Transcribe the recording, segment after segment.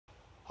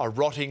A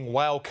rotting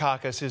whale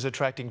carcass is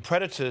attracting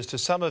predators to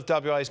some of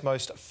WA's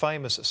most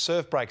famous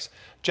surf breaks,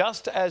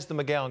 just as the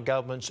McGowan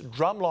government's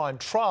Drumline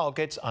trial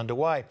gets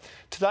underway.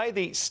 Today,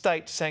 the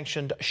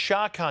state-sanctioned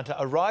shark hunter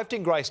arrived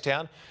in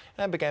Gracetown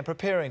and began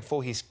preparing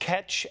for his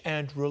catch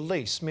and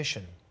release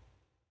mission.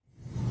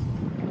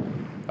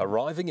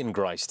 Arriving in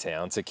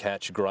Gracetown to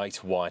catch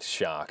great white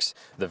sharks,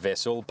 the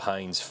vessel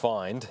Payne's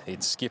Find,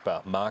 its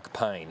skipper Mark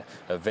Payne,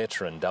 a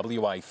veteran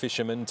WA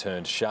fisherman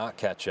turned shark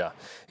catcher.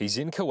 He's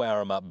in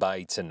Cowarama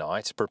Bay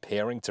tonight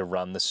preparing to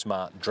run the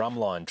smart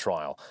Drumline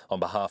trial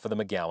on behalf of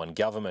the McGowan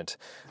government.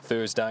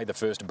 Thursday, the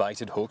first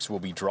baited hooks will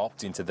be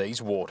dropped into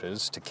these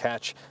waters to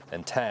catch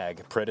and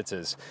tag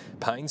predators.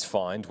 Payne's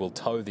Find will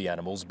tow the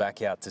animals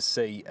back out to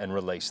sea and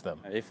release them.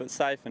 If it's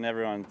safe and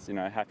everyone's,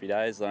 happy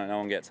days, no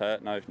one gets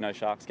hurt, no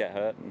sharks get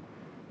hurt and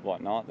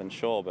whatnot, then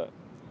sure, but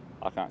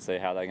I can't see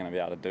how they're going to be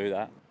able to do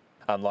that.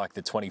 Unlike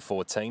the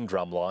 2014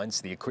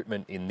 Drumlines, the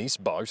equipment in this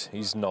boat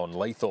is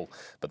non-lethal,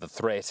 but the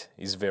threat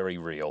is very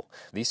real.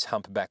 This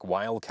humpback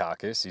whale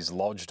carcass is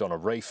lodged on a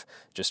reef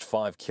just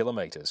 5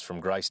 kilometres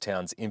from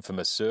Gracetown's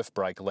infamous surf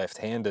break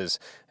left-handers,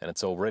 and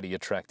it's already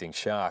attracting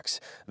sharks.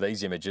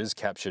 These images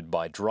captured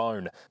by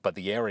drone, but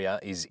the area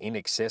is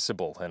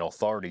inaccessible, and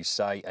authorities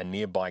say a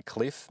nearby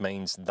cliff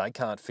means they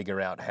can't figure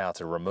out how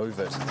to remove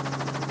it.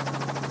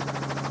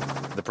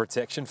 The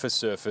protection for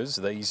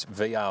surfers, these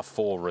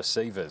VR4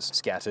 receivers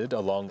scattered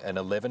along an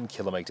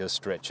 11-kilometre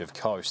stretch of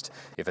coast.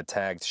 If a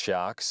tagged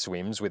shark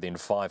swims within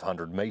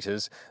 500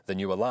 metres, the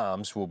new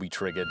alarms will be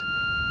triggered.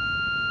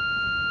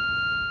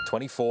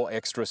 24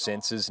 extra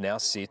sensors now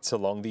sit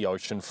along the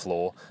ocean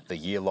floor, the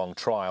year-long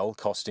trial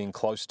costing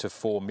close to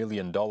 $4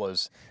 million.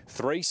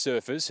 3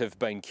 surfers have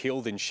been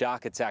killed in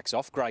shark attacks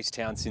off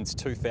Gracetown since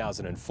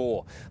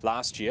 2004.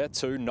 Last year,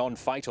 2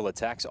 non-fatal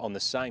attacks on the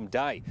same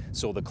day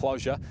saw the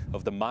closure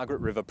of the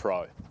Margaret River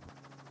Pro.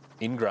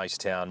 In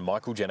Gracetown,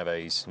 Michael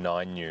Genovese,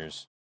 9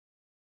 News.